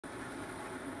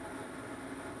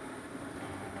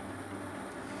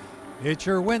It's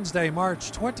your Wednesday,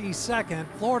 March 22nd,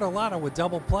 Florida Lotto with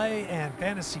double play and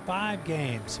Fantasy 5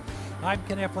 games. I'm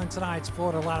Ken Eflin. Tonight's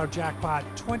Florida Lotto jackpot,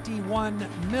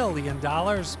 $21 million.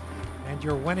 And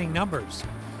your winning numbers,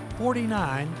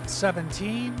 49,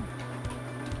 17,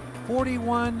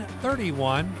 41,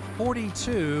 31,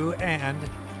 42, and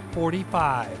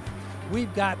 45.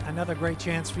 We've got another great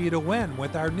chance for you to win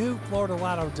with our new Florida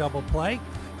Lotto double play.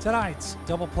 Tonight's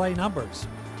double play numbers,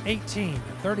 18,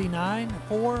 39,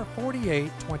 4,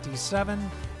 48,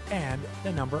 27, and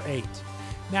the number 8.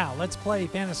 Now, let's play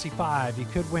Fantasy 5. You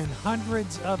could win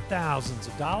hundreds of thousands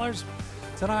of dollars.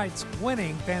 Tonight's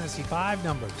winning Fantasy 5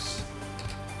 numbers,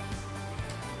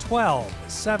 12,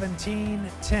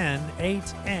 17, 10,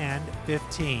 8, and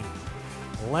 15.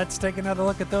 Let's take another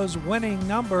look at those winning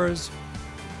numbers.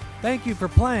 Thank you for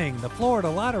playing the Florida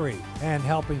Lottery and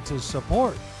helping to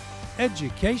support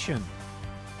education.